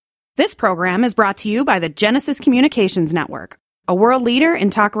This program is brought to you by the Genesis Communications Network, a world leader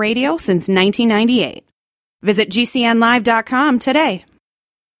in talk radio since 1998. Visit GCNlive.com today.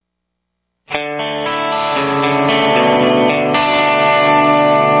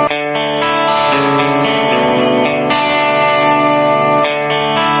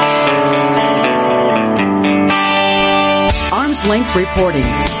 Length reporting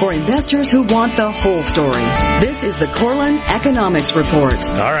for investors who want the whole story. This is the Korelin Economics Report.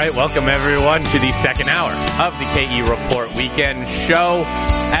 All right, welcome everyone to the second hour of the KE Report Weekend Show.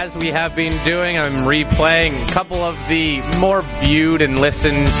 As we have been doing, I'm replaying a couple of the more viewed and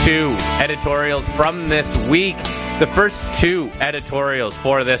listened to editorials from this week. The first two editorials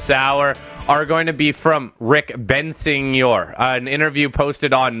for this hour are going to be from Rick Bensignor, an interview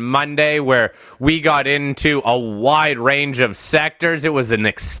posted on Monday where we got into a wide range of sectors. It was an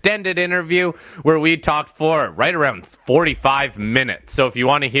extended interview where we talked for right around 45 minutes. So if you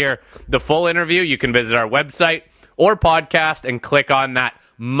want to hear the full interview, you can visit our website or podcast and click on that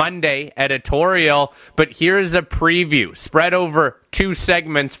Monday editorial. But here's a preview spread over two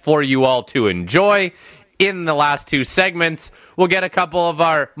segments for you all to enjoy. In the last two segments, we'll get a couple of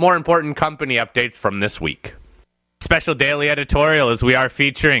our more important company updates from this week. Special daily editorial as we are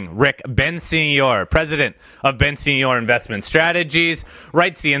featuring Rick Bensignor, president of Bensignor Investment Strategies,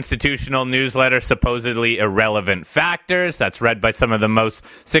 writes the institutional newsletter Supposedly Irrelevant Factors. That's read by some of the most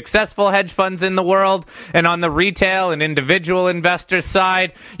successful hedge funds in the world. And on the retail and individual investor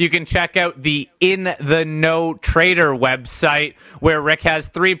side, you can check out the In the Know Trader website where Rick has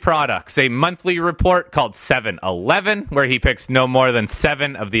three products. A monthly report called 7-11, where he picks no more than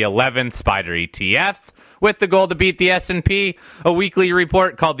 7 of the 11 SPDR ETFs, with the goal to beat the S&P, a weekly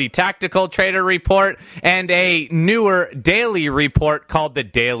report called the Tactical Trader Report, and a newer daily report called the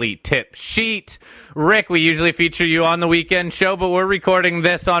Daily Tip Sheet. Rick, we usually feature you on the weekend show, but we're recording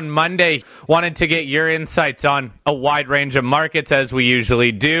this on Monday. Wanted to get your insights on a wide range of markets, as we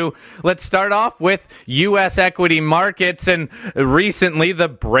usually do. Let's start off with U.S. equity markets, and recently the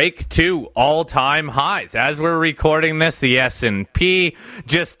break to all-time highs. As we're recording this, the S&P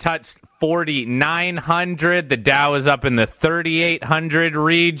just touched 4,900. The Dow is up in the 3,800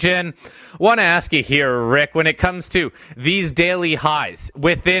 region. Want to ask you here, Rick, when it comes to these daily highs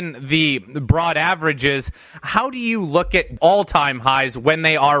within the broad averages, how do you look at all-time highs when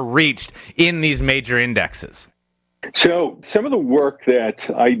they are reached in these major indexes? So some of the work that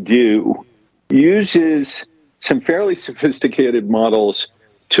I do uses some fairly sophisticated models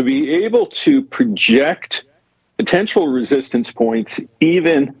to be able to project potential resistance points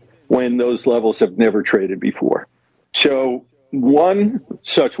even when those levels have never traded before. So one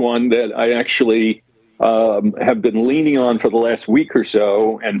such one that I actually have been leaning on for the last week or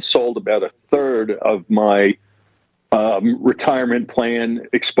so and sold about a third of my retirement plan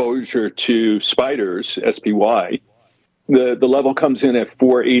exposure to SPDRs, SPY, the level comes in at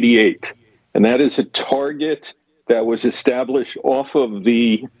 488. And that is a target that was established off of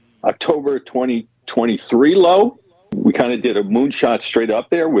the October 2023 low. We kind of did a moonshot straight up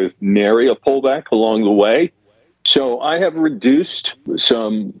there with nary a pullback along the way. So I have reduced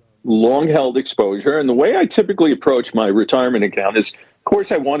some long-held exposure. And the way I typically approach my retirement account is, of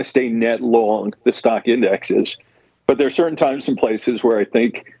course, I want to stay net long the stock indexes. But there are certain times and places where I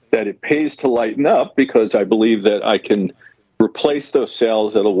think that it pays to lighten up because I believe that I can replace those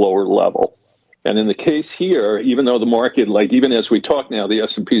sales at a lower level. And in the case here, even though the market, like even as we talk now, the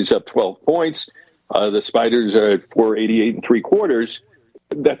S&P is up 12 points, the SPDRs are at 488 and 3/4.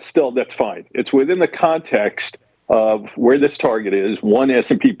 That's fine. It's within the context of where this target is. One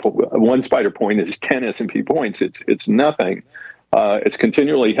SPDR point is 10 S&P points. It's nothing. It's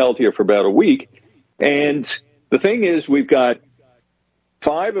continually held here for about a week. And the thing is, we've got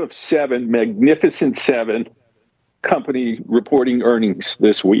 5 of 7 Magnificent 7 company reporting earnings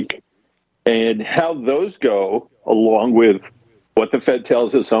this week. And how those go, along with what the Fed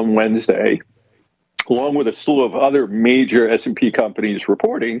tells us on Wednesday, along with a slew of other major S&P companies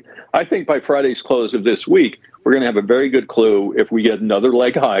reporting, I think by Friday's close of this week, we're going to have a very good clue if we get another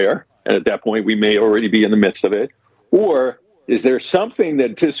leg higher, and at that point we may already be in the midst of it, or is there something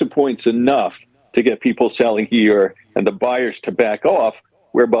that disappoints enough to get people selling here and the buyers to back off,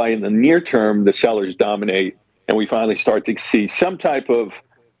 whereby in the near term the sellers dominate and we finally start to see some type of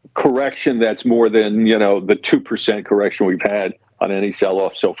correction that's more than, the 2% correction we've had on any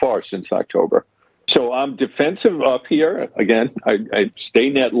sell-off so far since October. So I'm defensive up here. Again, I stay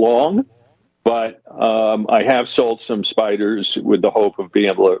net long, but I have sold some SPDRs with the hope of being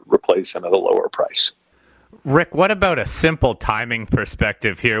able to replace them at a lower price. Rick, what about a simple timing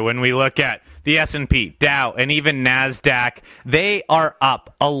perspective here when we look at the S&P, Dow, and even NASDAQ? They are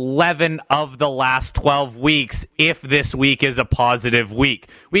up 11 of the last 12 weeks if this week is a positive week.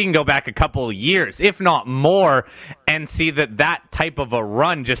 We can go back a couple of years, if not more, and see that type of a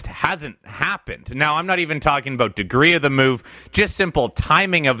run just hasn't happened. Now, I'm not even talking about degree of the move, just simple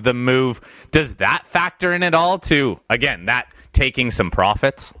timing of the move. Does that factor in at all to, again, that taking some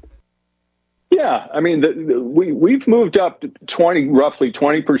profits? Yeah, I mean, we've moved up roughly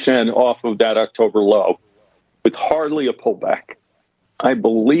 20% off of that October low with hardly a pullback. I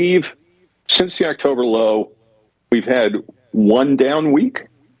believe since the October low, we've had one down week.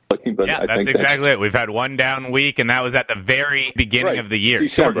 That's exactly it. We've had one down week, and that was at the very beginning of the year,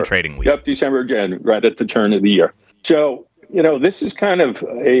 shortened trading week. Yep, December again, right at the turn of the year. So, this is kind of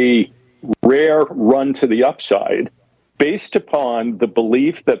a rare run to the upside, based upon the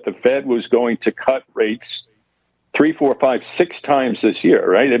belief that the Fed was going to cut rates 3, 4, 5, 6 times this year,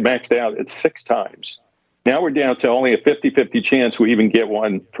 right? It maxed out at 6 times. Now we're down to only a 50-50 chance we even get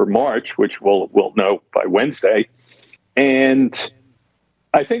one for March, which we'll know by Wednesday. And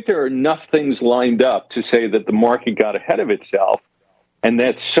I think there are enough things lined up to say that the market got ahead of itself and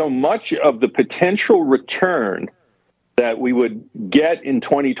that so much of the potential return that we would get in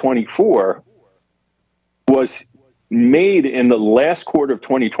 2024 was made in the last quarter of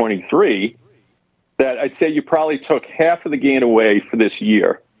 2023, that I'd say you probably took half of the gain away for this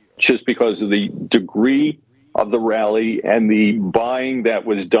year just because of the degree of the rally and the buying that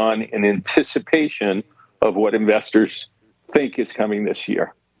was done in anticipation of what investors think is coming this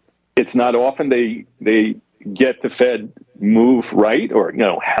year. It's not often they get the Fed move right, or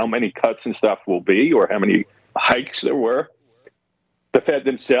how many cuts and stuff will be, or how many hikes there were. The Fed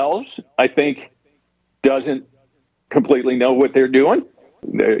themselves, I think, doesn't completely know what they're doing.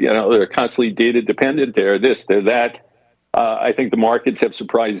 They're constantly data dependent. They're this, they're that. I think the markets have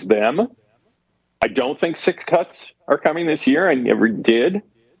surprised them. I don't think 6 cuts are coming this year. I never did.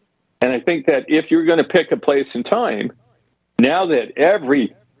 And I think that if you're going to pick a place in time, now that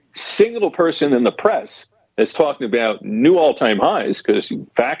every single person in the press is talking about new all-time highs, because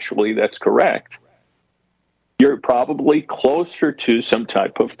factually that's correct, you're probably closer to some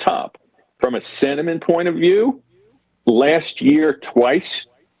type of top. From a sentiment point of view, last year, twice,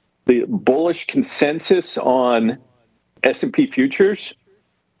 the bullish consensus on S&P futures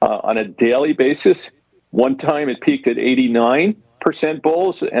on a daily basis, one time it peaked at 89%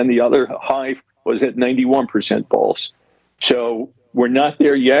 bulls, and the other high was at 91% bulls. So we're not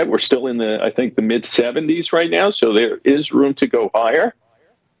there yet. We're still in the mid-70s right now, so there is room to go higher.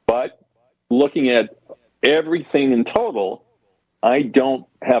 But looking at everything in total, I don't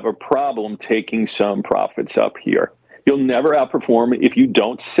have a problem taking some profits up here. You'll never outperform if you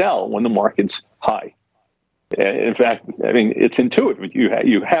don't sell when the market's high. In fact, it's intuitive.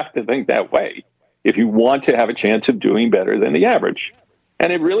 You have to think that way if you want to have a chance of doing better than the average.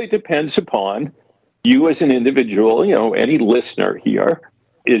 And it really depends upon you as an individual. Any listener here,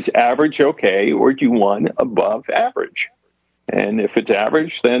 is average okay, or do you want above average? And if it's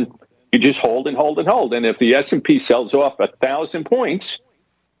average, then you just hold and hold and hold. And if the S&P sells off 1,000 points,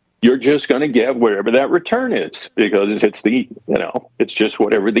 you're just going to get whatever that return is, because it's just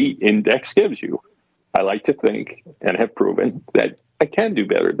whatever the index gives you. I like to think, and have proven, that I can do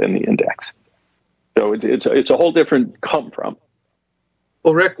better than the index. So it's a whole different come from.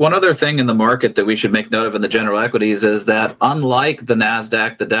 Well, Rick, one other thing in the market that we should make note of in the general equities is that unlike the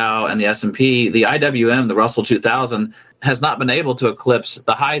NASDAQ, the Dow, and the S&P, the IWM, the Russell 2000, has not been able to eclipse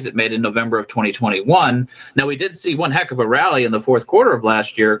the highs it made in November of 2021. Now, we did see one heck of a rally in the fourth quarter of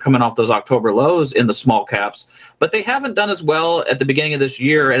last year coming off those October lows in the small caps, but they haven't done as well at the beginning of this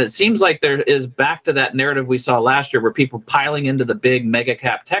year, and it seems like there is back to that narrative we saw last year where people piling into the big mega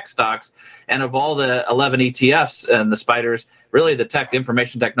cap tech stocks, and of all the 11 ETFs and the spiders, really the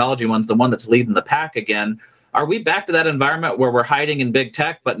information technology one's the one that's leading the pack again. Are we back to that environment where we're hiding in big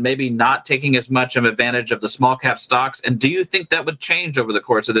tech, but maybe not taking as much of advantage of the small cap stocks? And do you think that would change over the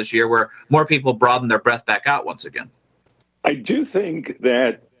course of this year where more people broaden their breath back out once again? I do think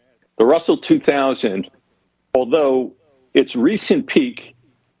that the Russell 2000, although its recent peak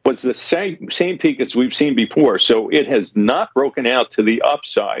was the same peak as we've seen before, so it has not broken out to the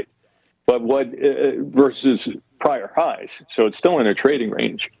upside, but versus prior highs. So it's still in a trading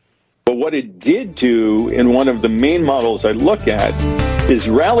range. But what it did do in one of the main models I look at is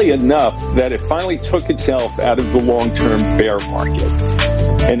rally enough that it finally took itself out of the long-term bear market.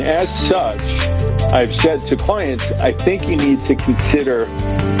 And as such, I've said to clients, I think you need to consider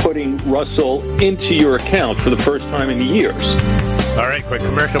putting Russell into your account for the first time in years. All right, quick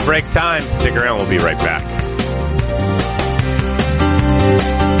commercial break time. Stick around. We'll be right back.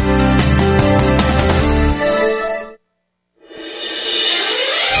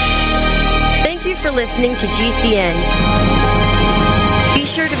 for listening to GCN. Be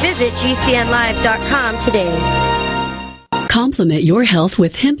sure to visit GCNlive.com today. Complement your health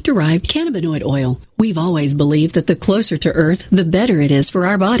with hemp-derived cannabinoid oil. We've always believed that the closer to Earth, the better it is for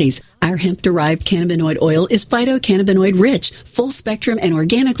our bodies. Our hemp-derived cannabinoid oil is phytocannabinoid-rich, full-spectrum, and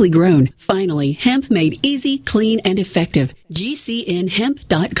organically grown. Finally, hemp made easy, clean, and effective.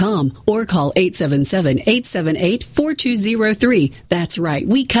 GCNhemp.com or call 877-878-4203. That's right,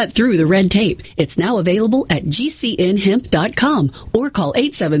 we cut through the red tape. It's now available at GCNhemp.com or call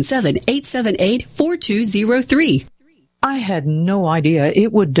 877-878-4203. I had no idea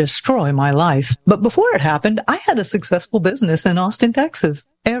it would destroy my life. But before it happened, I had a successful business in Austin,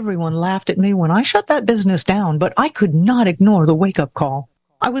 Texas. Everyone laughed at me when I shut that business down, but I could not ignore the wake-up call.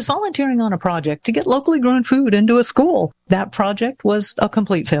 I was volunteering on a project to get locally grown food into a school. That project was a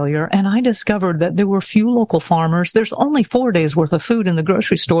complete failure, and I discovered that there were few local farmers. There's only 4 days worth of food in the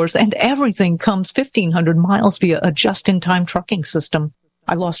grocery stores, and everything comes 1,500 miles via a just-in-time trucking system.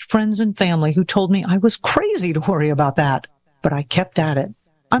 I lost friends and family who told me I was crazy to worry about that, but I kept at it.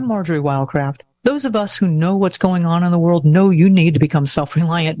 I'm Marjorie Wildcraft. Those of us who know what's going on in the world know you need to become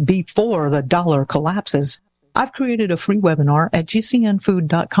self-reliant before the dollar collapses. I've created a free webinar at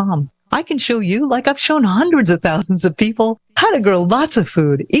gcnfood.com. I can show you, like I've shown hundreds of thousands of people, how to grow lots of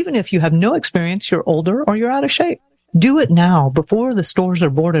food, even if you have no experience, you're older, or you're out of shape. Do it now before the stores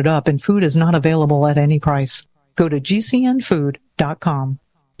are boarded up and food is not available at any price. Go to gcnfood.com.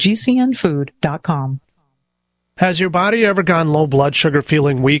 gcnfood.com. Has your body ever gone low blood sugar,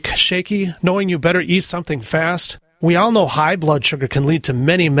 feeling weak, shaky, knowing you better eat something fast? We all know high blood sugar can lead to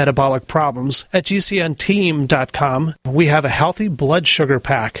many metabolic problems. At GCNteam.com, we have a healthy blood sugar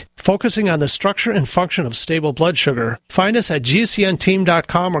pack, focusing on the structure and function of stable blood sugar. Find us at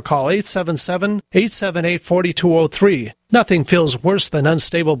GCNteam.com or call 877-878-4203. Nothing feels worse than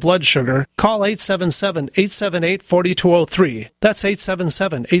unstable blood sugar. Call 877-878-4203. That's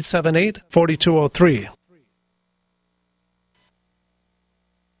 877-878-4203.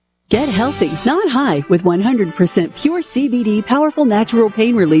 Get healthy, not high, with 100% pure CBD powerful natural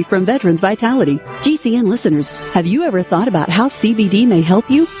pain relief from Veterans Vitality. GCN listeners, have you ever thought about how CBD may help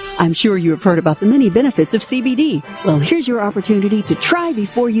you? I'm sure you have heard about the many benefits of CBD. Well, here's your opportunity to try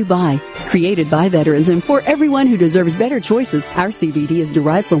before you buy. Created by veterans and for everyone who deserves better choices, our CBD is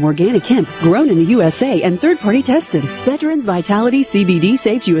derived from organic hemp, grown in the USA and third-party tested. Veterans Vitality CBD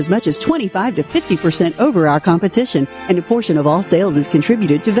saves you as much as 25 to 50% over our competition, and a portion of all sales is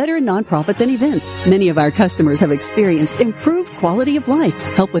contributed to veteran nonprofits and events. Many of our customers have experienced improved quality of life,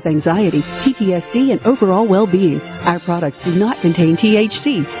 help with anxiety, PTSD, and overall well-being. Our products do not contain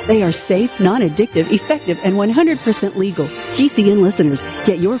THC. They are safe, non-addictive, effective, and 100% legal. GCN listeners,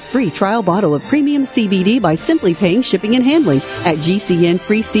 get your free trial bottle of premium CBD by simply paying shipping and handling at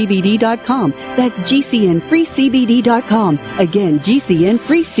GCNfreeCBD.com. That's GCNfreeCBD.com. Again,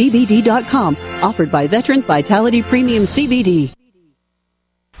 GCNfreeCBD.com. Offered by Veterans Vitality Premium CBD.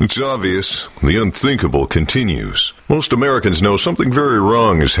 It's obvious. The unthinkable continues. Most Americans know something very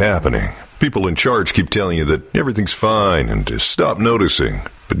wrong is happening. People in charge keep telling you that everything's fine and to stop noticing.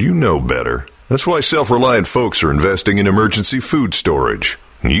 But you know better. That's why self-reliant folks are investing in emergency food storage.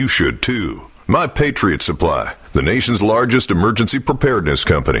 And you should too. My Patriot Supply, the nation's largest emergency preparedness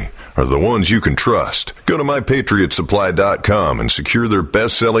company, are the ones you can trust. Go to MyPatriotSupply.com and secure their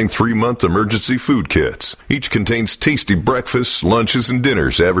best-selling 3-month emergency food kits. Each contains tasty breakfasts, lunches, and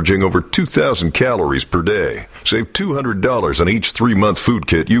dinners averaging over 2,000 calories per day. Save $200 on each 3-month food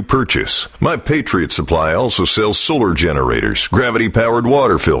kit you purchase. My Patriot Supply also sells solar generators, gravity-powered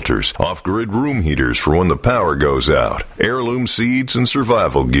water filters, off-grid room heaters for when the power goes out, heirloom seeds, and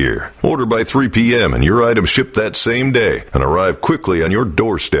survival gear. Order by 3 p.m. and your items ship that same day and arrive quickly on your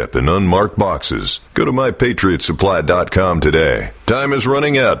doorstep in unmarked boxes. Go to MyPatriotSupply.com today. Time is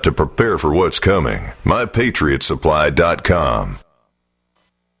running out to prepare for what's coming. MyPatriotSupply.com.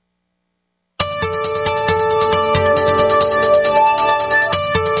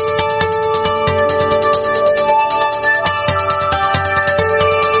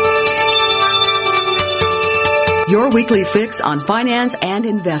 Your weekly fix on finance and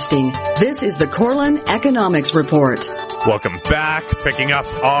investing. This is the Korelin Economics Report. Welcome back. Picking up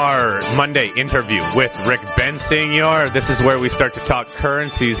our Monday interview with Rick Bensignor. This is where we start to talk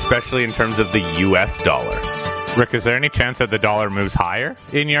currencies, especially in terms of the U.S. dollar. Rick, is there any chance that the dollar moves higher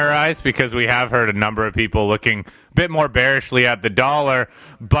in your eyes? Because we have heard a number of people looking a bit more bearishly at the dollar.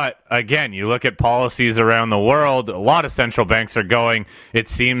 But again, you look at policies around the world, a lot of central banks are going, it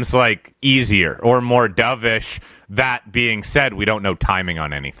seems like, easier or more dovish. That being said, we don't know timing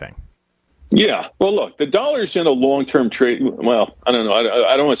on anything. Yeah. Well, look, the dollar's in a long-term trade. Well, I don't know.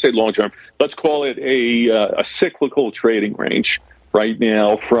 I don't want to say long-term. Let's call it a cyclical trading range right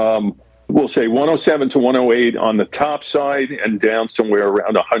now from, we'll say, 107 to 108 on the top side and down somewhere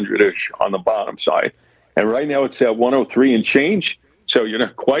around 100-ish on the bottom side. And right now it's at 103 and change. So you're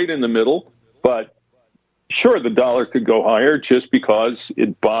not quite in the middle. But sure, the dollar could go higher just because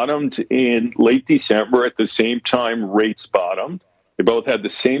it bottomed in late December at the same time rates bottomed. They both had the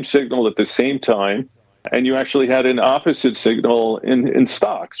same signal at the same time, and you actually had an opposite signal in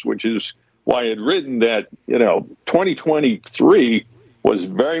stocks, which is why I had written that, 2023 was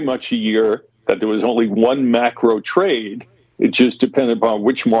very much a year that there was only one macro trade. It just depended upon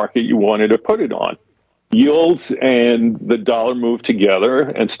which market you wanted to put it on. Yields and the dollar moved together,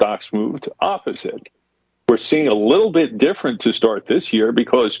 and stocks moved opposite. We're seeing a little bit different to start this year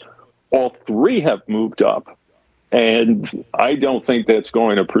because all three have moved up. And I don't think that's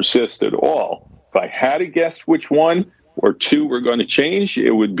going to persist at all. If I had to guess which one or two were going to change,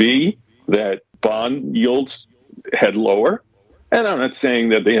 it would be that bond yields head lower. And I'm not saying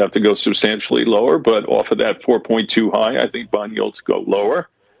that they have to go substantially lower, but off of that 4.2 high, I think bond yields go lower,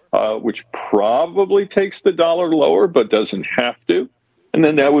 which probably takes the dollar lower, but doesn't have to. And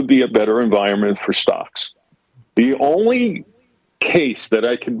then that would be a better environment for stocks. The only case that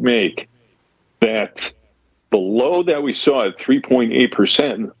I could make that the low that we saw at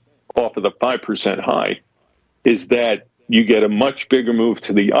 3.8% off of the 5% high is that you get a much bigger move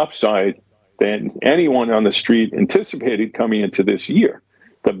to the upside than anyone on the street anticipated coming into this year.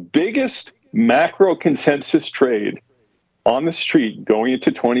 The biggest macro consensus trade on the street going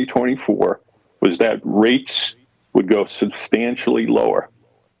into 2024 was that rates would go substantially lower.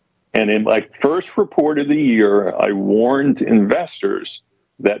 And in my first report of the year, I warned investors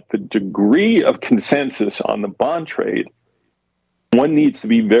that the degree of consensus on the bond trade, one needs to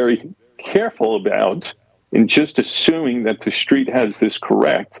be very careful about in just assuming that the street has this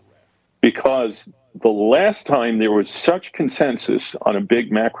correct, because the last time there was such consensus on a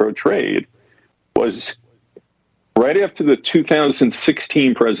big macro trade was right after the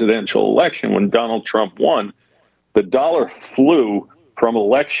 2016 presidential election when Donald Trump won. The dollar flew from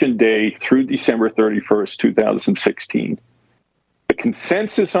election day through December 31st, 2016. The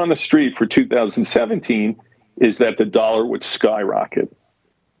consensus on the street for 2017 is that the dollar would skyrocket.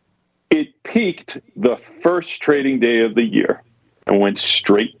 It peaked the first trading day of the year and went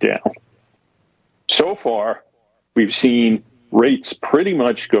straight down. So far, we've seen rates pretty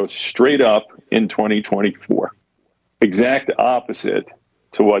much go straight up in 2024. Exact opposite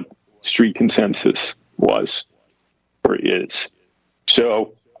to what street consensus was or is.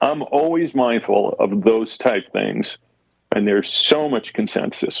 So I'm always mindful of those type things. And there's so much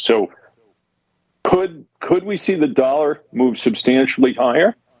consensus. So could we see the dollar move substantially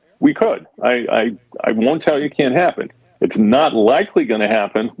higher? We could. I won't tell you it can't happen. It's not likely going to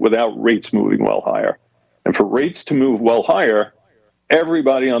happen without rates moving well higher. And for rates to move well higher,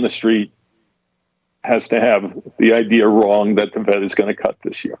 everybody on the street has to have the idea wrong that the Fed is going to cut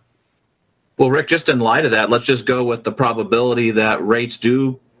this year. Well, Rick, just in light of that, let's just go with the probability that rates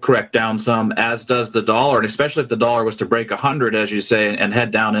do correct down some, as does the dollar, and especially if the dollar was to break 100, as you say, and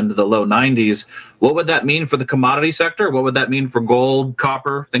head down into the low 90s, what would that mean for the commodity sector? What would that mean for gold,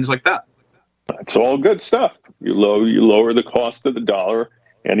 copper, things like that? It's all good stuff. You lower the cost of the dollar.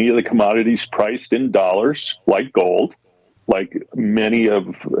 Any of the commodities priced in dollars, like gold, like many of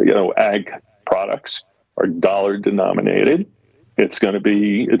ag products, are dollar denominated. It's going to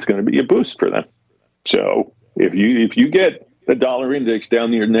be a boost for them. So if you get the dollar index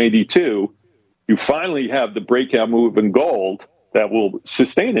down near 92, you finally have the breakout move in gold that will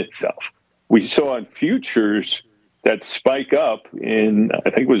sustain itself. We saw in futures that spike up in,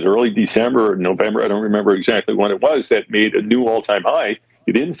 I think it was early December or November, I don't remember exactly when it was, that made a new all-time high.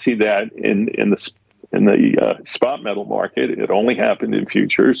 You didn't see that in the spot metal market. It only happened in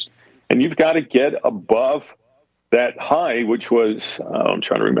futures. And you've got to get above that high, which was, I'm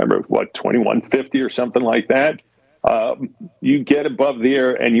trying to remember, 2150 or something like that. You get above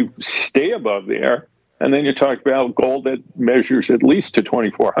there and you stay above there, and then you talk about gold that measures at least to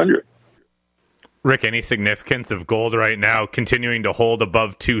 2400. Rick, any significance of gold right now continuing to hold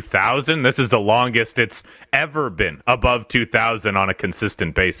above 2,000? This is the longest it's ever been above 2,000 on a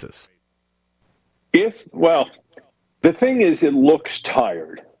consistent basis. The thing is, it looks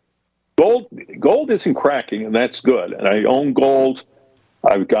tired. Gold isn't cracking, and that's good. And I own gold.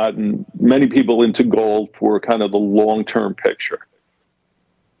 I've gotten many people into gold for kind of the long-term picture.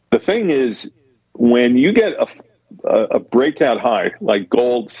 The thing is, when you get a breakout high like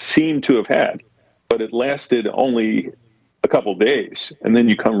gold seemed to have had, but it lasted only a couple days, and then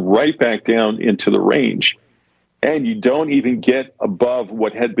you come right back down into the range, and you don't even get above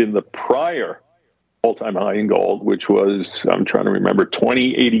what had been the prior all-time high in gold, which was, I'm trying to remember,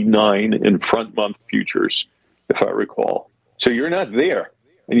 2089 in front month futures, if I recall. So you're not there,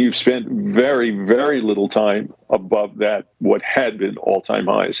 and you've spent very, very little time above that, what had been all-time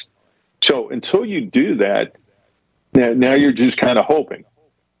highs. So until you do that, now you're just kind of hoping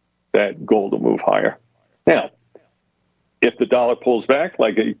that gold will move higher. Now, if the dollar pulls back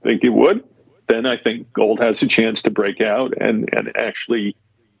like I think it would, then I think gold has a chance to break out and actually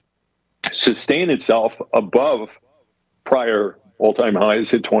sustain itself above prior all-time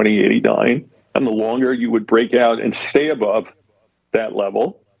highs at 2089. And the longer you would break out and stay above that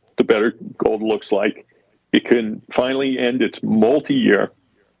level, the better gold looks like. It can finally end its multi-year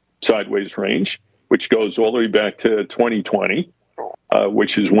sideways range, which goes all the way back to 2020,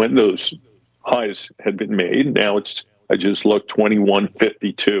 which is when those highs had been made. Now it's, I just looked,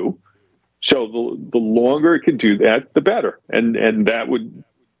 2152. So the longer it can do that, the better. And that would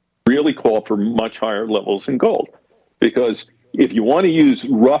really call for much higher levels in gold. Because if you want to use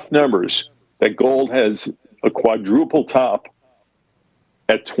rough numbers, that gold has a quadruple top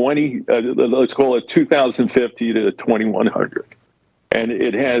at let's call it 2050 to 2100. And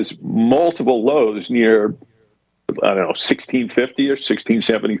it has multiple lows near, 1650 or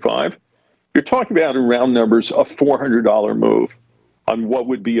 1675. You're talking about, in round numbers, a $400 move on what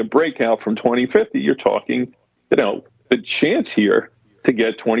would be a breakout from 2050. You're talking, the chance here to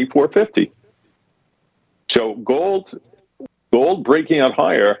get 2450. So gold breaking out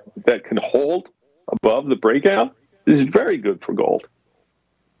higher that can hold above the breakout is very good for gold,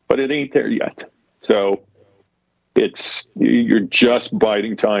 but it ain't there yet. So you're just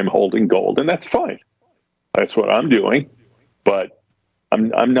biding time holding gold, and that's fine. That's what I'm doing, but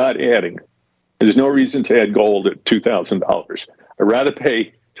I'm not adding. There's no reason to add gold at $2,000. I'd rather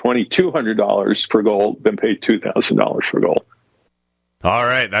pay $2,200 for gold than pay $2,000 for gold. All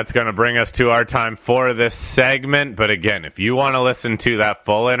right, that's going to bring us to our time for this segment. But again, if you want to listen to that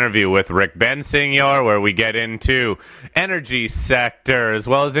full interview with Rick Bensignor, where we get into energy sector as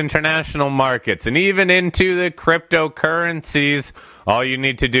well as international markets and even into the cryptocurrencies, all you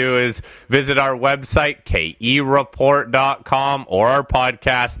need to do is visit our website, kereport.com, or our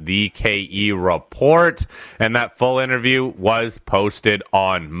podcast, The KE Report. And that full interview was posted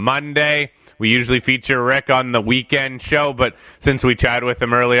on Monday. We usually feature Rick on the weekend show, but since we chatted with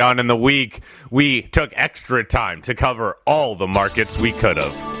him early on in the week, we took extra time to cover all the markets we could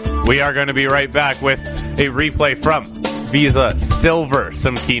have. We are going to be right back with a replay from Visa Silver,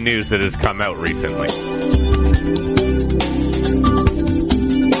 some key news that has come out recently.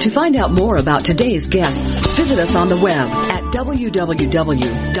 To find out more about today's guests, visit us on the web at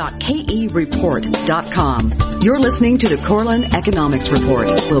www.kereport.com. You're listening to the Korelin Economics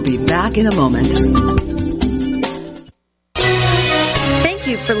Report. We'll be back in a moment. Thank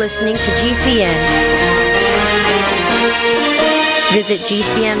you for listening to GCN. Visit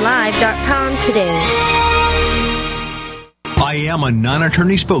GCNlive.com today. I am a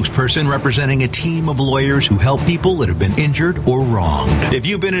non-attorney spokesperson representing a team of lawyers who help people that have been injured or wronged. If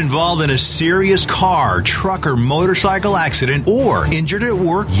you've been involved in a serious car, truck, or motorcycle accident or injured at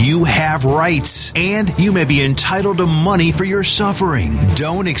work, you have rights, and you may be entitled to money for your suffering.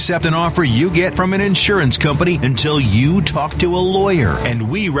 Don't accept an offer you get from an insurance company until you talk to a lawyer. And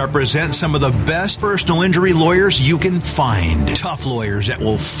we represent some of the best personal injury lawyers you can find. Tough lawyers that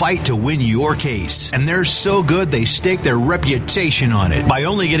will fight to win your case. And they're so good they stake their reputation on it by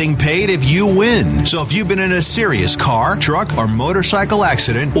only getting paid if you win. So if you've been in a serious car, truck, or motorcycle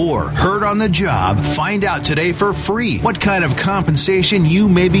accident or hurt on the job, find out today for free what kind of compensation you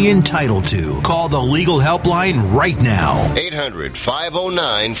may be entitled to. Call the legal helpline right now.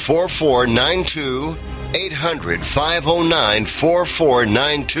 800-509-4492.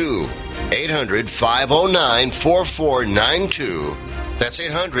 800-509-4492. 800-509-4492. That's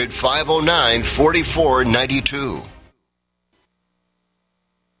 800-509-4492.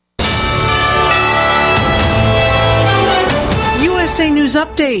 USA News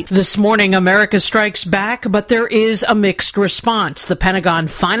Update. This morning, America strikes back, but there is a mixed response. The Pentagon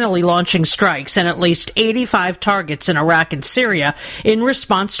finally launching strikes and at least 85 targets in Iraq and Syria in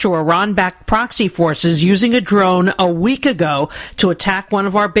response to Iran-backed proxy forces using a drone a week ago to attack one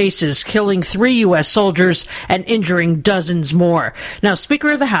of our bases, killing 3 U.S. soldiers and injuring dozens more. Now,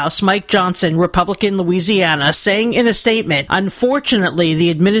 Speaker of the House Mike Johnson, Republican Louisiana, saying in a statement, unfortunately, the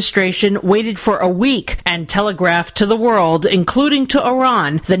administration waited for a week and telegraphed to the world, including including to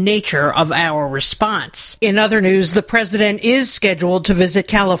Iran, the nature of our response. In other news, the president is scheduled to visit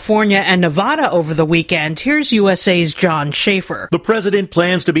California and Nevada over the weekend. Here's USA's John Schaefer. The president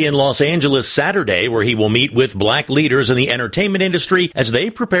plans to be in Los Angeles Saturday, where he will meet with black leaders in the entertainment industry as they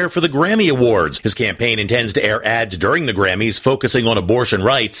prepare for the Grammy Awards. His campaign intends to air ads during the Grammys focusing on abortion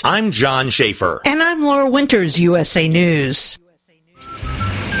rights. I'm John Schaefer. And I'm Laura Winters, USA News.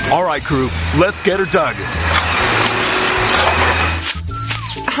 All right, crew, let's get her dug.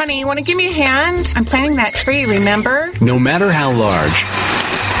 Honey, you want to give me a hand? I'm planting that tree, remember? No matter how large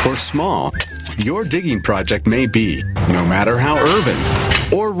or small your digging project may be, no matter how urban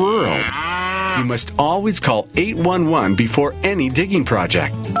or rural, you must always call 811 before any digging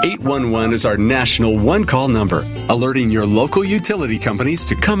project. 811 is our national one-call number, alerting your local utility companies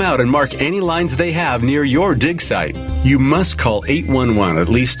to come out and mark any lines they have near your dig site. You must call 811 at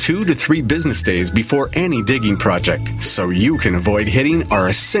least 2 to 3 business days before any digging project, so you can avoid hitting our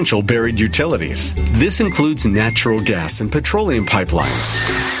essential buried utilities. This includes natural gas and petroleum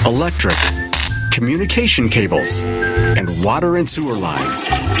pipelines, electric, communication cables, and water and sewer lines.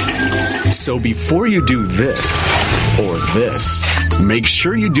 So before you do this or this, make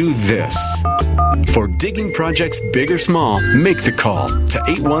sure you do this. For digging projects big or small, make the call to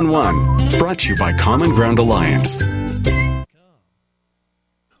 811. Brought to you by Common Ground Alliance.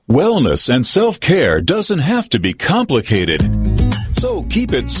 Wellness and self-care doesn't have to be complicated. So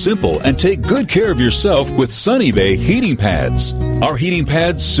keep it simple and take good care of yourself with Sunny Bay heating pads. Our heating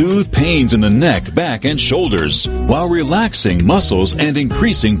pads soothe pains in the neck, back, and shoulders while relaxing muscles and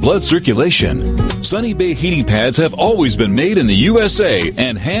increasing blood circulation. Sunny Bay heating pads have always been made in the USA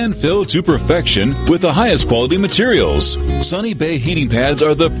and hand-filled to perfection with the highest quality materials. Sunny Bay heating pads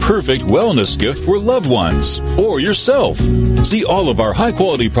are the perfect wellness gift for loved ones or yourself. See all of our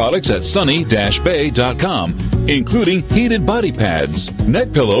high-quality products at sunny-bay.com, including heated body pads,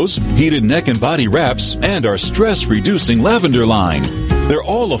 neck pillows, heated neck and body wraps, and our stress-reducing lavender line. They're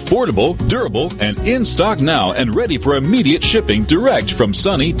all affordable, durable, and in stock now and ready for immediate shipping direct from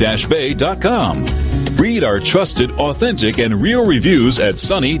sunny-bay.com. Read our trusted, authentic, and real reviews at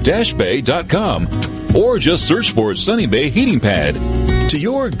sunny-bay.com or just search for Sunny Bay Heating Pad. To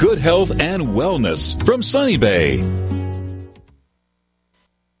your good health and wellness from Sunny Bay.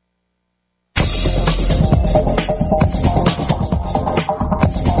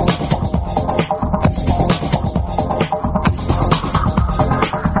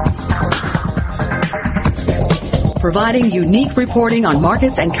 Providing unique reporting on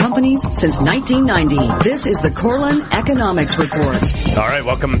markets and companies since 1990. This is the Korelin Economics Report. All right,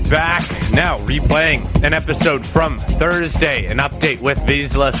 welcome back. Now, replaying an episode from Thursday, an update with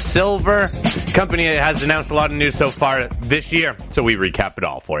Vizsla Silver. The company has announced a lot of news so far this year, so we recap it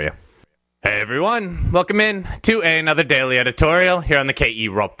all for you. Hey everyone, welcome in to another daily editorial here on the KE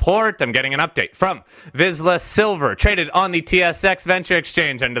Report. I'm getting an update from Vizsla Silver, traded on the TSX Venture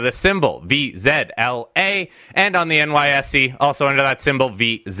Exchange under the symbol VZLA, and on the NYSE, also under that symbol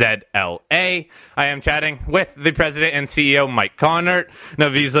VZLA. I am chatting with the president and CEO, Mike Conert. Now,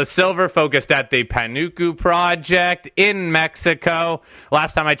 Vizsla Silver focused at the Panuco project in Mexico.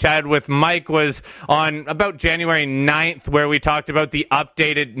 Last time I chatted with Mike was on about January 9th, where we talked about the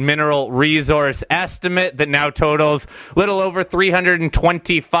updated mineral resource estimate that now totals little over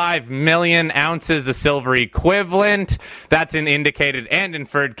 325 million ounces of silver equivalent. That's in indicated and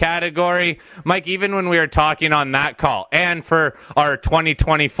inferred category. Mike, even when we were talking on that call and for our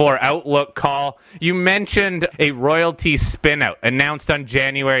 2024 outlook call, you mentioned a royalty spinout announced on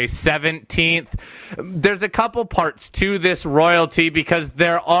January 17th. There's a couple parts to this royalty because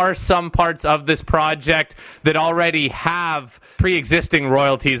there are some parts of this project that already have pre-existing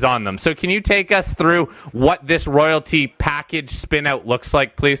royalties on them. So can you take us through what this royalty package spin-out looks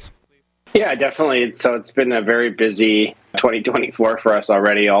like, please? Yeah, definitely. So it's been a very busy 2024 for us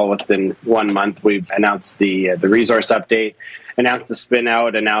already. All within 1 month, we've announced the resource update, announced the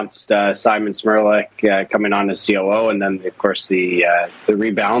spin-out, announced Simon Smirlik coming on as COO, and then, of course, the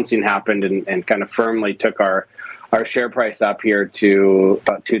rebalancing happened and kind of firmly took our share price up here to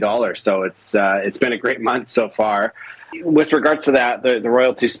about $2. So it's been a great month so far. With regards to that, the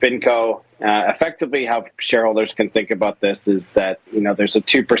royalty spinco, effectively how shareholders can think about this is that, there's a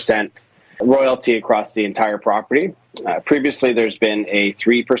 2% royalty across the entire property. Previously, there's been a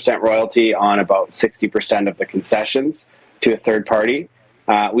 3% royalty on about 60% of the concessions to a third party.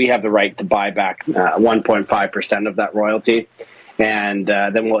 We have the right to buy back 1.5% of that royalty. And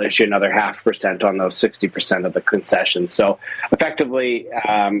then we'll issue another 0.5% on those 60% of the concessions. So effectively,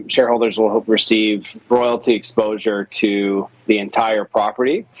 shareholders will receive royalty exposure to the entire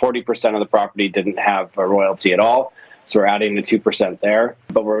property. 40% of the property didn't have a royalty at all. So we're adding the 2% there,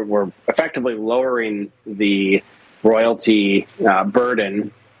 but we're effectively lowering the royalty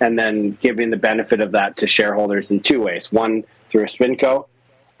burden and then giving the benefit of that to shareholders in two ways. One, through a SpinCo,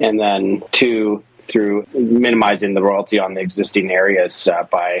 and then two, through minimizing the royalty on the existing areas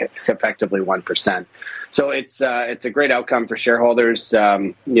by effectively 1%. So it's a great outcome for shareholders.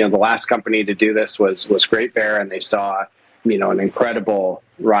 The last company to do this was Great Bear, and they saw an incredible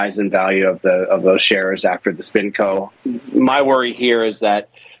rise in value of those shares after the SpinCo. My worry here is that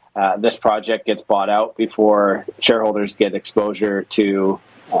this project gets bought out before shareholders get exposure to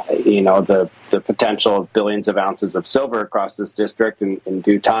the potential of billions of ounces of silver across this district in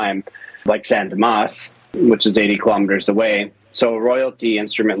due time, like San Dimas, which is 80 kilometers away. So a royalty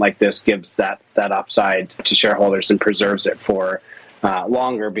instrument like this gives that upside to shareholders and preserves it for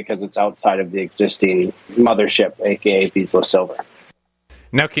longer because it's outside of the existing mothership, aka Vizsla Silver.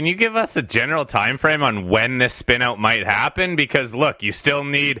 Now, can you give us a general time frame on when this spin-out might happen? Because, look, you still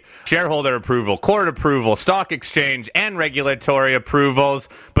need shareholder approval, court approval, stock exchange, and regulatory approvals,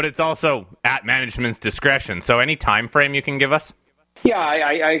 but it's also at management's discretion. So any time frame you can give us? Yeah,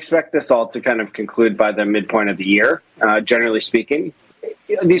 I expect this all to kind of conclude by the midpoint of the year, generally speaking.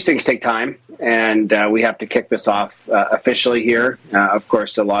 These things take time, and we have to kick this off officially here. Of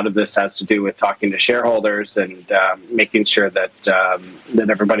course, a lot of this has to do with talking to shareholders and making sure that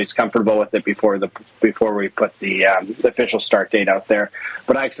everybody's comfortable with it before we put the official start date out there.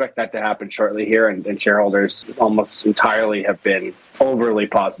 But I expect that to happen shortly here, and shareholders almost entirely have been overly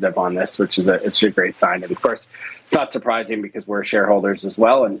positive on this, which is a great sign. And of course, it's not surprising because we're shareholders as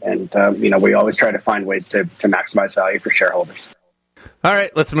well, and we always try to find ways to maximize value for shareholders. All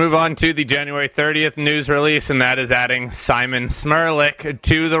right, let's move on to the January 30th news release, and that is adding Simon Smirlik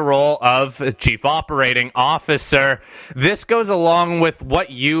to the role of Chief Operating Officer. This goes along with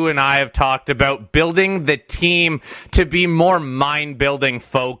what you and I have talked about, building the team to be more mine-building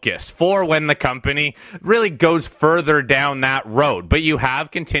focused for when the company really goes further down that road. But you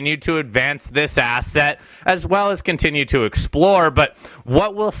have continued to advance this asset as well as continue to explore. But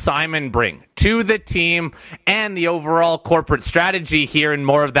what will Simon bring to the team and the overall corporate strategy here in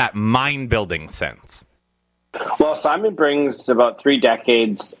more of that mine-building sense? Well, Simon brings about 3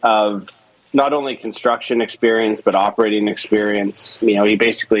 decades of not only construction experience, but operating experience. He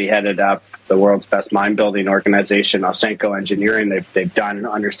basically headed up the world's best mine-building organization, Ausenco Engineering. They've done,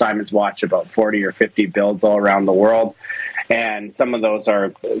 under Simon's watch, about 40 or 50 builds all around the world. And some of those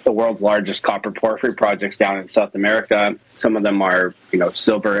are the world's largest copper porphyry projects down in South America. Some of them are,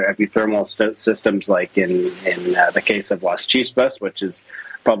 silver epithermal systems, like in the case of Las Chispas, which is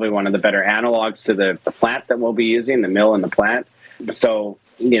probably one of the better analogs to the plant that we'll be using, the mill and the plant. So,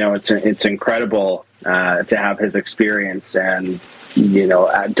 it's incredible to have his experience and,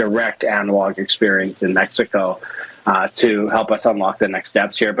 a direct analog experience in Mexico to help us unlock the next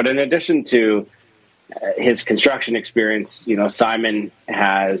steps here. But in addition to his construction experience, Simon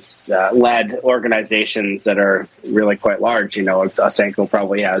has led organizations that are really quite large. Ausenco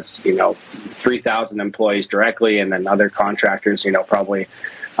probably has, 3,000 employees directly, and then other contractors, probably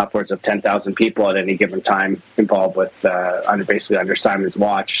upwards of 10,000 people at any given time involved with under Simon's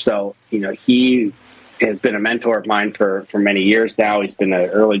watch. So, he has been a mentor of mine for many years now. He's been an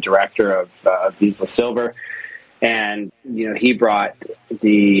early director of Vizsla Silver. And, he brought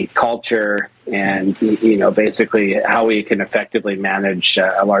the culture and, basically how we can effectively manage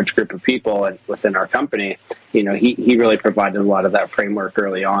a large group of people within our company. He really provided a lot of that framework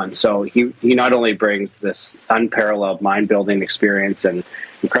early on. So he not only brings this unparalleled mine building experience and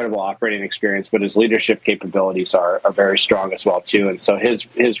incredible operating experience, but his leadership capabilities are very strong as well, too. And so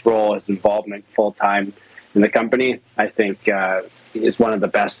his role, his involvement full time in the company, I think, is one of the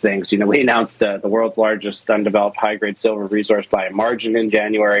best things. We announced the world's largest undeveloped high-grade silver resource by a margin in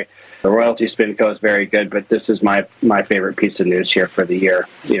January. The royalty SpinCo is very good, but this is my favorite piece of news here for the year.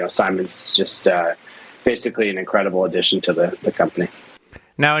 Simon's just basically an incredible addition to the company.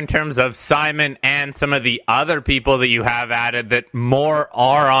 Now, in terms of Simon and some of the other people that you have added that more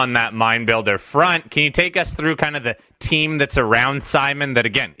are on that mine builder front, can you take us through kind of the team that's around Simon that,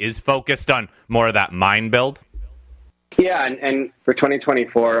 again, is focused on more of that mine build? Yeah, and for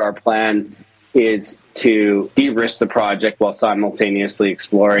 2024, our plan is to de-risk the project while simultaneously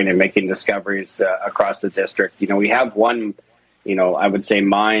exploring and making discoveries across the district. We have one, I would say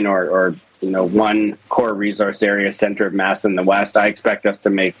mine or one core resource area, center of mass in the west. I expect us to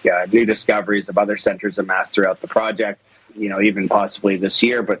make new discoveries of other centers of mass throughout the project, even possibly this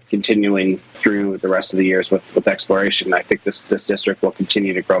year, but continuing through the rest of the years with exploration. I think this district will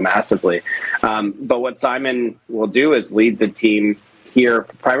continue to grow massively. But what Simon will do is lead the team here,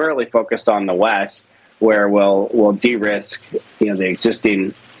 primarily focused on the west, where we'll de-risk, the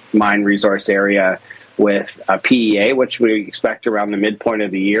existing mine resource area with a PEA, which we expect around the midpoint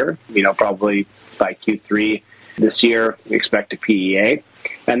of the year. Probably by Q3 this year, we expect a PEA.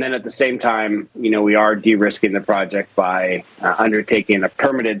 And then at the same time, we are de-risking the project by undertaking a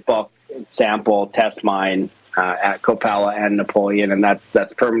permitted bulk sample test mine at Copala and Napoleon, and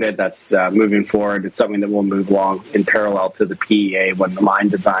that's permitted. That's moving forward. It's something that will move along in parallel to the PEA when the mine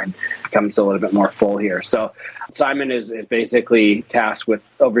design becomes a little bit more full here. So Simon is basically tasked with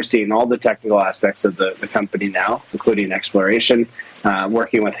overseeing all the technical aspects of the company now, including exploration,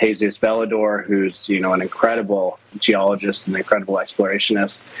 working with Jesus Velador, who's an incredible geologist and incredible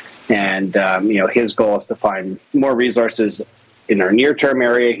explorationist. And his goal is to find more resources in our near-term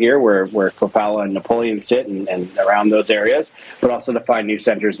area here where Copala and Napoleon sit and around those areas, but also to find new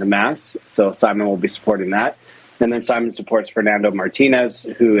centers of mass. So Simon will be supporting that. And then Simon supports Fernando Martinez,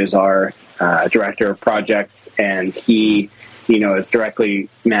 who is our director of projects, and he, is directly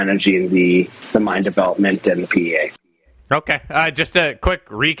managing the mine development and the PEA. Okay. Just a quick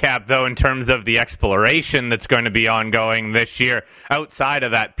recap, though, in terms of the exploration that's going to be ongoing this year outside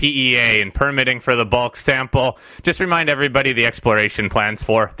of that PEA and permitting for the bulk sample. Just remind everybody the exploration plans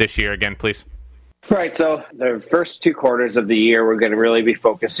for this year again, please. Right. So the first 2 quarters of the year, we're going to really be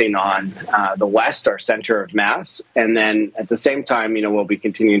focusing on the West, our center of mass. And then at the same time, we'll be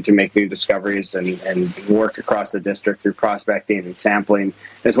continuing to make new discoveries and work across the district through prospecting and sampling,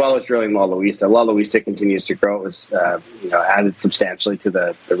 as well as drilling La Luisa. La Luisa continues to grow. It was, added substantially to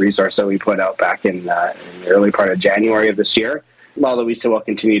the resource that we put out back in the early part of January of this year. La Luisa will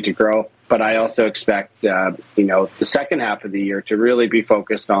continue to grow. But I also expect, the second half of the year to really be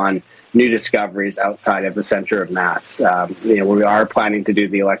focused on new discoveries outside of the center of mass. We are planning to do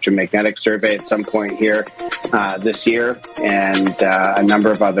the electromagnetic survey at some point here this year, and a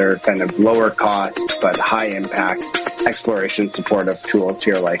number of other kind of lower cost but high impact exploration supportive tools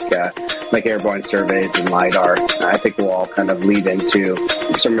here, like airborne surveys and LiDAR. I think will all kind of lead into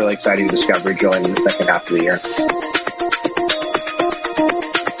some really exciting discovery drilling in the second half of the year.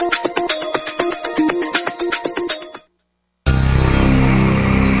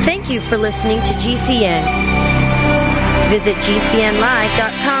 Thank you for listening to GCN. Visit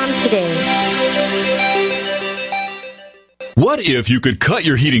GCNlive.com today. What if you could cut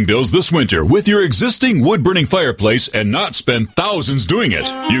your heating bills this winter with your existing wood-burning fireplace and not spend thousands doing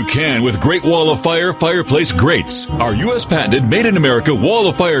it? You can with Great Wall of Fire fireplace grates. Our U.S. patented made-in-America Wall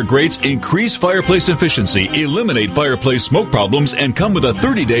of Fire grates increase fireplace efficiency, eliminate fireplace smoke problems, and come with a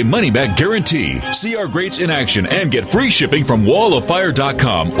 30-day money-back guarantee. See our grates in action and get free shipping from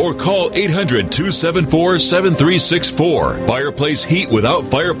walloffire.com or call 800-274-7364. Fireplace heat without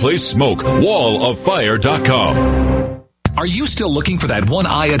fireplace smoke. walloffire.com. Are you still looking for that one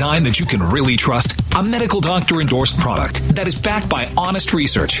iodine that you can really trust? A medical doctor-endorsed product that is backed by honest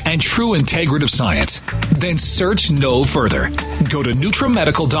research and true integrative science? Then search no further. Go to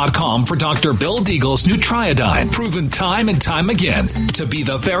NutriMedical.com for Dr. Bill Deagle's Nutriodine, proven time and time again to be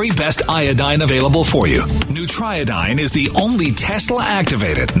the very best iodine available for you. Nutriodine is the only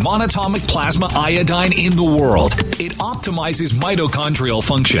Tesla-activated monatomic plasma iodine in the world. It optimizes mitochondrial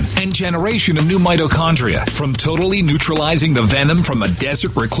function and generation of new mitochondria from totally neutralizing the venom from a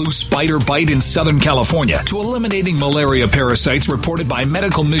desert recluse spider bite in Southern California to eliminating malaria parasites reported by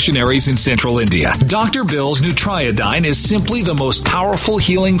medical missionaries in central India. Dr. Bill's Nutriodine is simply the most powerful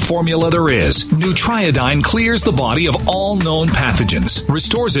healing formula there is. Nutriodine clears the body of all known pathogens,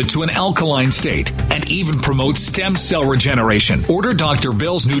 restores it to an alkaline state, and even promotes stem cell regeneration. Order Dr.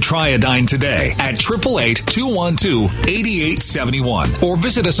 Bill's Nutriodine today at 888-212-8871 or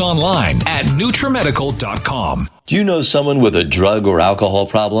visit us online at NutriMedical.com. Do you know someone with a drug or alcohol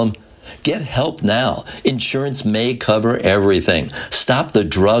problem? Get help now. Insurance may cover everything. Stop the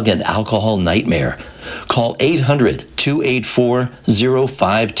drug and alcohol nightmare. Call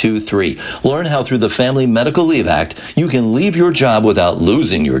 800-284-0523. Learn how through the Family Medical Leave Act you can leave your job without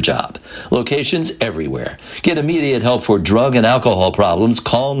losing your job. Locations everywhere. Get immediate help for drug and alcohol problems.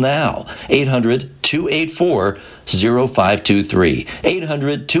 Call now. 800-284-0523.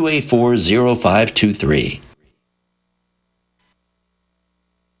 800-284-0523.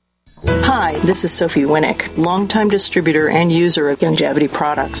 Hi, this is Sophie Winnick, longtime distributor and user of Longevity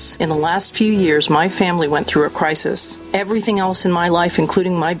products. In the last few years, my family went through a crisis. Everything else in my life,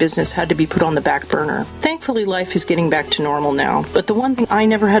 including my business, had to be put on the back burner. Thankfully, life is getting back to normal now, but the one thing I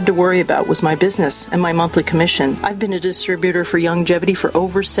never had to worry about was my business and my monthly commission. I've been a distributor for Longevity for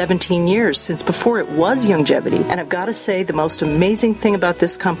over 17 years, since before it was Longevity, and I've got to say the most amazing thing about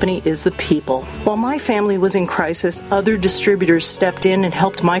this company is the people. While my family was in crisis, other distributors stepped in and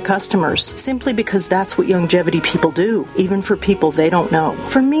helped my customers customers, simply because that's what longevity people do, even for people they don't know.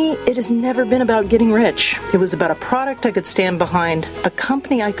 For me, it has never been about getting rich. It was about a product I could stand behind, a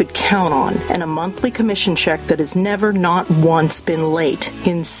company I could count on, and a monthly commission check that has never, not once, been late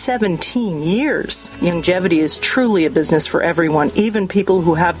in 17 years. Longevity is truly a business for everyone, even people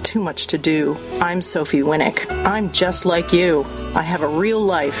who have too much to do. I'm Sophie Winnick. I'm just like you. I have a real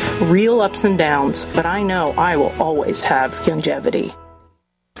life, real ups and downs, but I know I will always have longevity.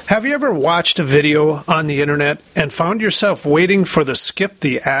 Have you ever watched a video on the internet and found yourself waiting for the skip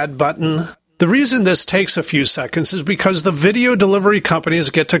the ad button? The reason this takes a few seconds is because the video delivery companies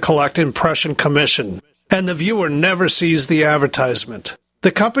get to collect impression commission, and the viewer never sees the advertisement.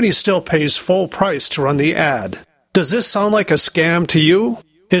 The company still pays full price to run the ad. Does this sound like a scam to you?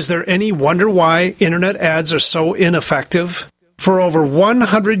 Is there any wonder why internet ads are so ineffective? For over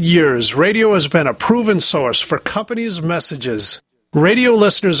 100 years, radio has been a proven source for companies' messages. Radio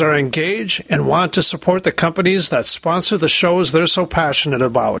listeners are engaged and want to support the companies that sponsor the shows they're so passionate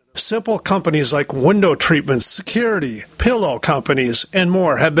about. Simple companies like window treatments, security, pillow companies, and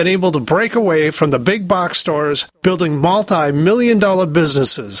more have been able to break away from the big box stores, building multi-million-dollar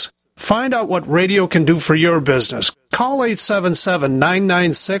businesses. Find out what radio can do for your business. Call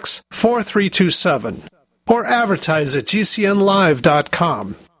 877-996-4327 or advertise at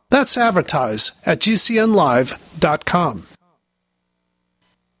gcnlive.com. That's advertise at gcnlive.com.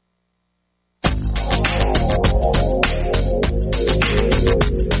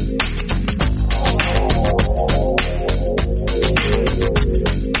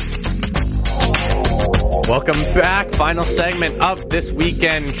 Welcome back. Final segment of this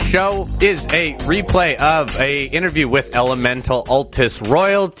weekend show is a replay of a interview with Elemental Altus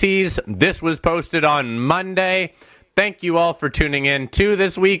Royalties. This was posted on Monday. Thank you all for tuning in to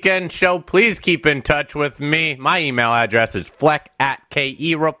this weekend show. Please keep in touch with me. My email address is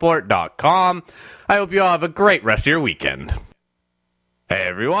fleck@kereport.com. I hope you all have a great rest of your weekend. Hey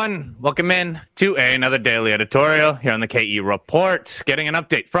everyone, welcome in to another daily editorial here on the KE Report. Getting an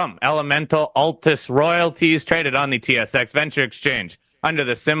update from Elemental Altus Royalties, traded on the TSX Venture Exchange under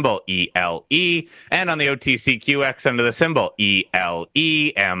the symbol ELE, and on the OTCQX under the symbol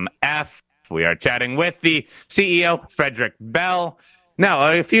ELEMF. We are chatting with the CEO, Frederick Bell. Now,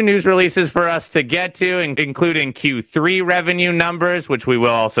 a few news releases for us to get to, including Q3 revenue numbers, which we will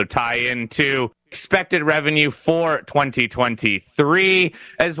also tie into expected revenue for 2023,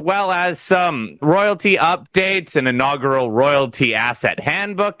 as well as some royalty updates, an inaugural royalty asset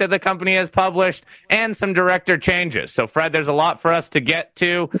handbook that the company has published, and some director changes. So, Fred, there's a lot for us to get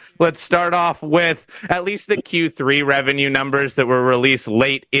to. Let's start off with at least the Q3 revenue numbers that were released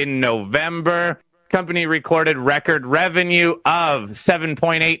late in November. Company recorded record revenue of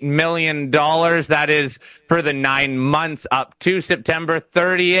 $7.8 million. That is for the 9 months up to September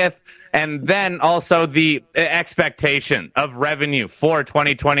 30th. And then also the expectation of revenue for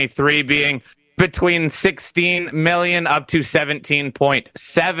 2023 being between 16 million up to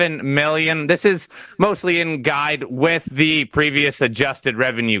 17.7 million. This is mostly in guide with the previous adjusted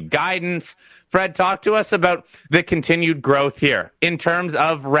revenue guidance. Fred, talk to us about the continued growth here in terms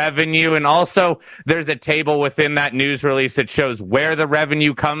of revenue, and also there's a table within that news release that shows where the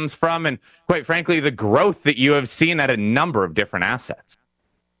revenue comes from and, quite frankly, the growth that you have seen at a number of different assets.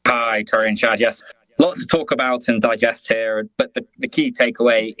 Hi, Korelin, Chad. Yes, lots to talk about and digest here, but the key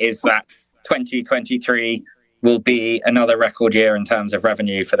takeaway is that 2023 will be another record year in terms of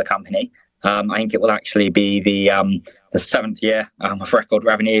revenue for the company. I think it will actually be the 7th year of record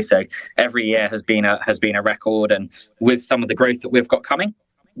revenue. So every year has been a record, and with some of the growth that we've got coming,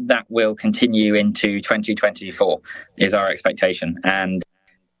 that will continue into 2024 is our expectation. And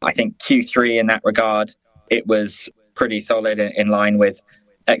I think Q3 in that regard, it was pretty solid in line with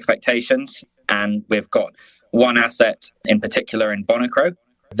expectations. And we've got one asset in particular in Bonacro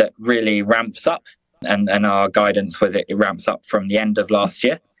that really ramps up, and our guidance with it ramps up from the end of last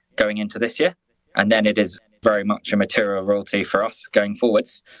year going into this year, and then it is very much a material royalty for us going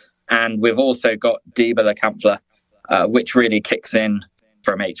forwards. And we've also got Diebel Kampfler, which really kicks in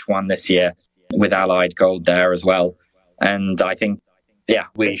from H1 this year with Allied Gold there as well. And I think,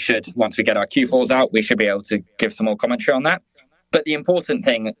 we should, once we get our Q4s out, we should be able to give some more commentary on that. But the important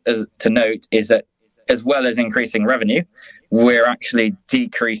thing to note is that as well as increasing revenue, we're actually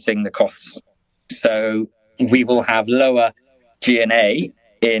decreasing the costs. So we will have lower G&A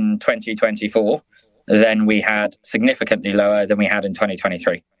in 2024 than we had, significantly lower than we had in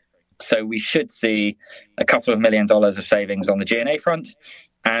 2023. So we should see a couple of $1 million of savings on the G&A front,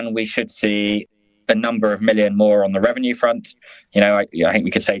 and we should see a number of million more on the revenue front. I think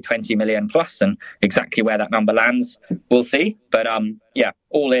we could say 20 million plus, and exactly where that number lands, we'll see. But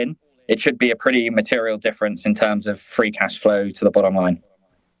all in, it should be a pretty material difference in terms of free cash flow to the bottom line.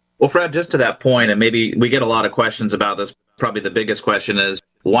 Well, Fred, just to that point, and maybe we get a lot of questions about this. Probably the biggest question is,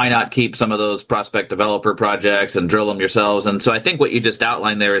 why not keep some of those prospect developer projects and drill them yourselves? And so I think what you just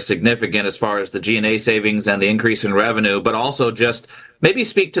outlined there is significant as far as the G&A savings and the increase in revenue, but also just maybe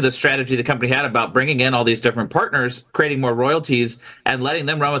speak to the strategy the company had about bringing in all these different partners, creating more royalties, and letting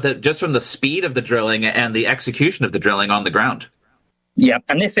them run with it just from the speed of the drilling and the execution of the drilling on the ground. Yeah,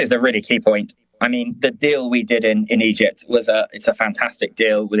 and this is a really key point. I mean, the deal we did in Egypt it's a fantastic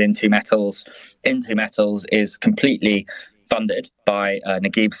deal with Into Metals. Into Metals is completely funded by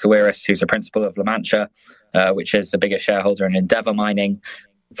Naguib Sawiris, who's a principal of La Mancha, which is the biggest shareholder in Endeavour Mining,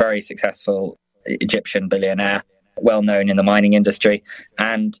 very successful Egyptian billionaire, well known in the mining industry.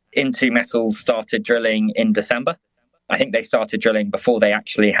 And Into Metals started drilling in December. I think they started drilling before they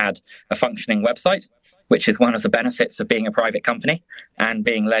actually had a functioning website, which is one of the benefits of being a private company and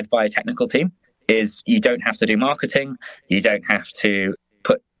being led by a technical team, is you don't have to do marketing, you don't have to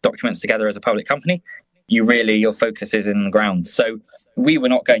put documents together as a public company. Your focus is in the ground. So we were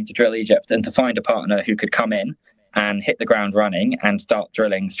not going to drill Egypt, and to find a partner who could come in and hit the ground running and start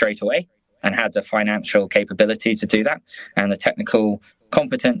drilling straight away and had the financial capability to do that and the technical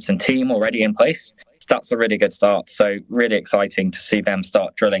competence and team already in place, that's a really good start. So really exciting to see them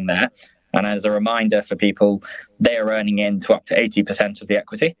start drilling there. And as a reminder for people, they are earning into up to 80% of the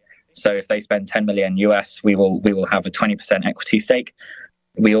equity. So if they spend 10 million US, we will have a 20% equity stake.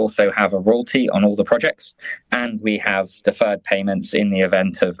 We also have a royalty on all the projects, and we have deferred payments in the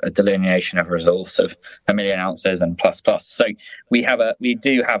event of a delineation of resource of 1 million ounces and plus. So we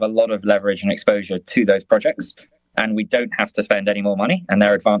do have a lot of leverage and exposure to those projects, and we don't have to spend any more money, and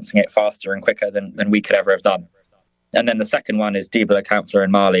they're advancing it faster and quicker than we could ever have done. And then the second one is Dibla Councillor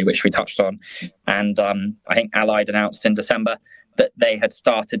in Mali, which we touched on. And I think Allied announced in December that they had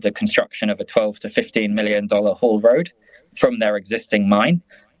started the construction of a $12 to $15 million haul road from their existing mine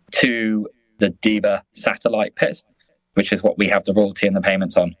to the Dibla satellite pit, which is what we have the royalty and the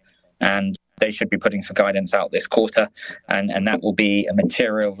payments on. And they should be putting some guidance out this quarter, and that will be a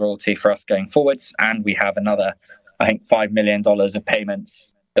material royalty for us going forwards. And we have another, I think, $5 million of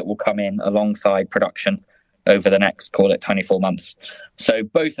payments that will come in alongside production over the next, call it 24 months. So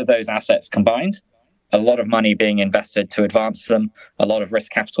both of those assets combined, a lot of money being invested to advance them, a lot of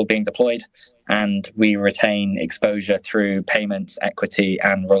risk capital being deployed, and we retain exposure through payments, equity,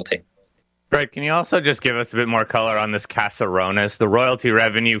 and royalty. Right. Can you also just give us a bit more color on this Caserones, the royalty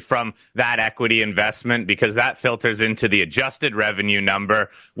revenue from that equity investment, because that filters into the adjusted revenue number,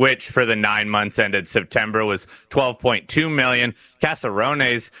 which for the 9 months ended September was 12.2 million.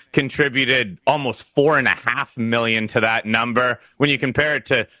 Caserones contributed almost 4.5 million to that number. When you compare it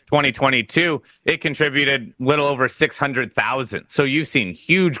to 2022, it contributed a little over 600,000. So you've seen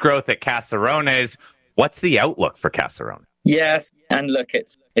huge growth at Caserones. What's the outlook for Caserones? Yes, and look,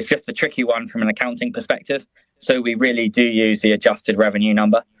 it's just a tricky one from an accounting perspective. So we really do use the adjusted revenue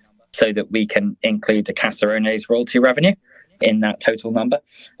number so that we can include the Caserones royalty revenue in that total number.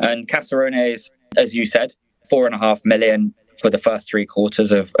 And Caserones, as you said, 4.5 million for the first 3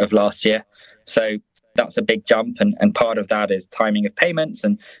 quarters of last year. So that's a big jump, and part of that is timing of payments,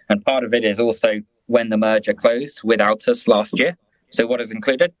 and part of it is also when the merger closed with Altus last year. So what is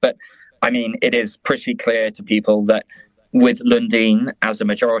included? But I mean, it is pretty clear to people that with Lundin as a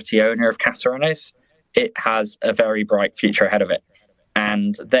majority owner of Caserones, it has a very bright future ahead of it.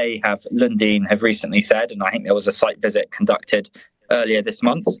 And Lundin have recently said, and I think there was a site visit conducted earlier this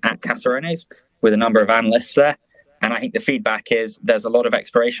month at Caserones with a number of analysts there. And I think the feedback is there's a lot of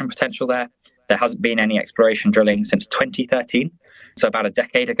exploration potential there. There hasn't been any exploration drilling since 2013, so about a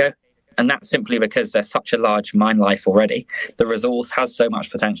decade ago. And that's simply because there's such a large mine life already. The resource has so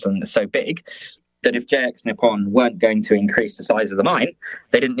much potential and it's so big that if JX Nippon weren't going to increase the size of the mine,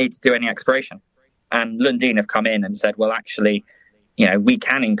 they didn't need to do any exploration. And Lundin have come in and said, well, actually, we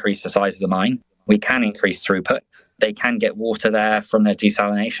can increase the size of the mine. We can increase throughput. They can get water there from their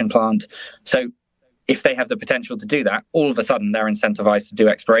desalination plant. So if they have the potential to do that, all of a sudden they're incentivized to do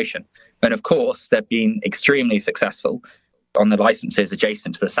exploration. And of course, they've been extremely successful on the licenses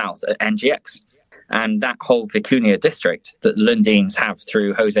adjacent to the south at NGX. And that whole Vicuña district that Lundins have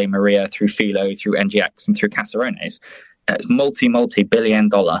through Jose Maria, through Filo, through NGX, and through Caserones, it's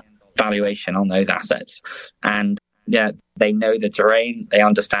multi-billion-dollar valuation on those assets. And yeah, they know the terrain, they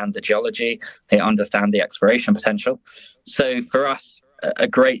understand the geology, they understand the exploration potential. So for us, a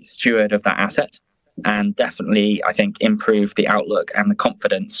great steward of that asset, and definitely, I think, improve the outlook and the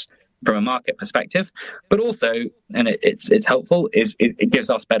confidence from a market perspective, but also, and it's helpful, is it gives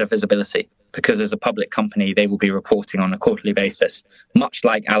us better visibility, because as a public company, they will be reporting on a quarterly basis, much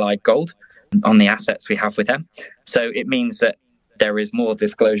like Allied Gold, on the assets we have with them. So it means that there is more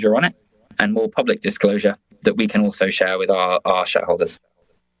disclosure on it and more public disclosure that we can also share with our shareholders.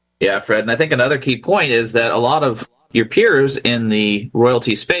 Yeah, Fred, and I think another key point is that a lot of your peers in the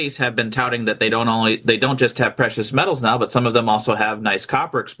royalty space have been touting that they don't just have precious metals now, but some of them also have nice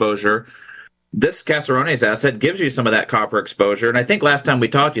copper exposure. This Caserones asset gives you some of that copper exposure. And I think last time we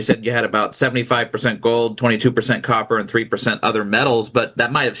talked, you said you had about 75% gold, 22% copper, and 3% other metals, but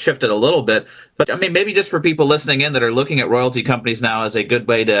that might have shifted a little bit. But I mean, maybe just for people listening in that are looking at royalty companies now as a good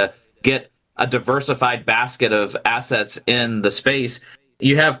way to get a diversified basket of assets in the space.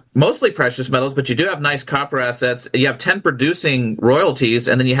 You have mostly precious metals, but you do have nice copper assets. You have 10 producing royalties,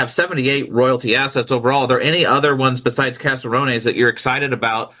 and then you have 78 royalty assets overall. Are there any other ones besides Caserones that you're excited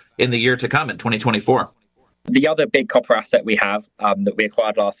about in the year to come in 2024? The other big copper asset we have that we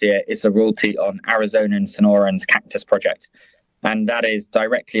acquired last year is the royalty on Arizona and Sonoran's Cactus project. And that is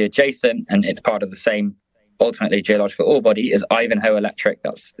directly adjacent, and it's part of the same, ultimately, geological ore body as Ivanhoe Electric.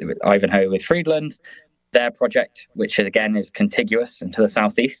 That's Ivanhoe with Friedland. Their project, which again is contiguous and to the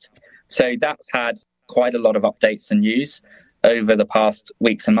southeast. So that's had quite a lot of updates and news over the past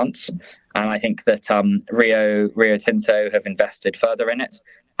weeks and months. And I think that Rio Tinto have invested further in it.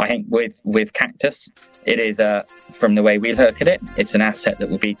 I think with Cactus, it is, from the way we look at it, it's an asset that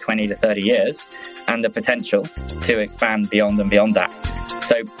will be 20 to 30 years and the potential to expand beyond and beyond that.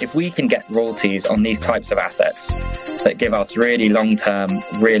 So if we can get royalties on these types of assets that give us really long-term,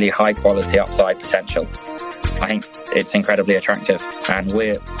 really high-quality upside potential, I think it's incredibly attractive. And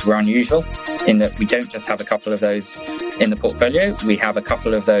we're unusual in that we don't just have a couple of those in the portfolio, we have a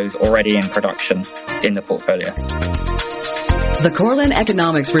couple of those already in production in the portfolio. The Korelin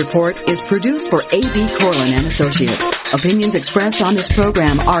Economics Report is produced for A.B. Korelin and Associates. Opinions expressed on this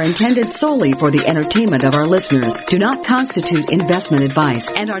program are intended solely for the entertainment of our listeners, do not constitute investment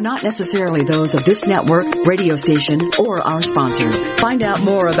advice, and are not necessarily those of this network, radio station, or our sponsors. Find out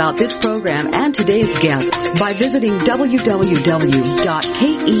more about this program and today's guests by visiting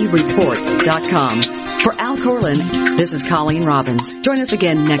www.kereport.com. For Al Korelin, this is Colleen Robbins. Join us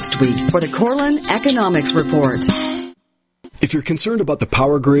again next week for the Korelin Economics Report. If you're concerned about the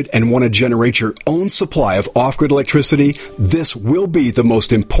power grid and want to generate your own supply of off-grid electricity, this will be the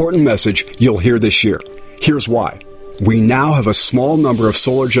most important message you'll hear this year. Here's why. We now have a small number of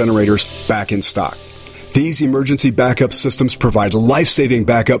solar generators back in stock. These emergency backup systems provide life-saving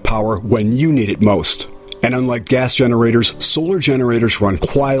backup power when you need it most. And unlike gas generators, solar generators run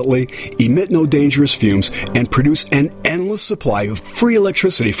quietly, emit no dangerous fumes, and produce an endless supply of free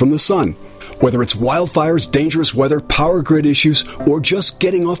electricity from the sun. Whether it's wildfires, dangerous weather, power grid issues, or just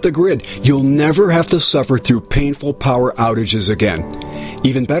getting off the grid, you'll never have to suffer through painful power outages again.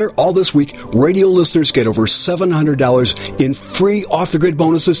 Even better, all this week, radio listeners get over $700 in free off-the-grid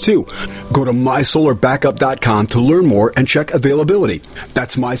bonuses, too. Go to mysolarbackup.com to learn more and check availability.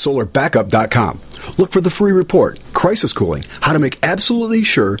 That's mysolarbackup.com. Look for the free report, Crisis Cooling, how to make absolutely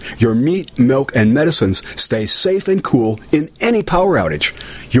sure your meat, milk, and medicines stay safe and cool in any power outage.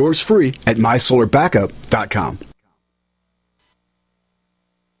 Yours free at mysolarbackup.com.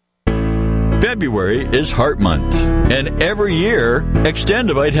 February is Heart Month, and every year,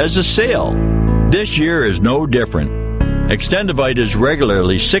 Extendivite has a sale. This year is no different. Extendivite is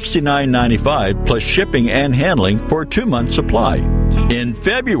regularly $69.95 plus shipping and handling for a 2-month supply. In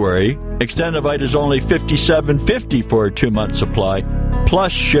February, Extendivite is only $57.50 for a 2-month supply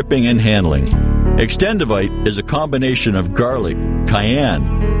plus shipping and handling. Extendivite is a combination of garlic,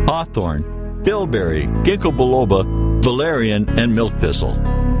 cayenne, hawthorn, bilberry, ginkgo biloba, valerian, and milk thistle.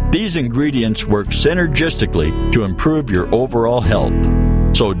 These ingredients work synergistically to improve your overall health.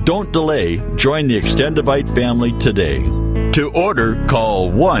 So don't delay. Join the Extendivite family today. To order,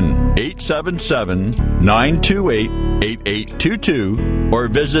 call 1-877-928-8822 or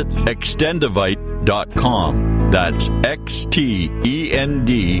visit extendivite.com. That's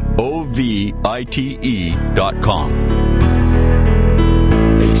XTENDOVITE.com.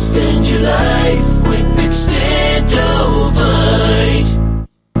 Extend your life with Extendo.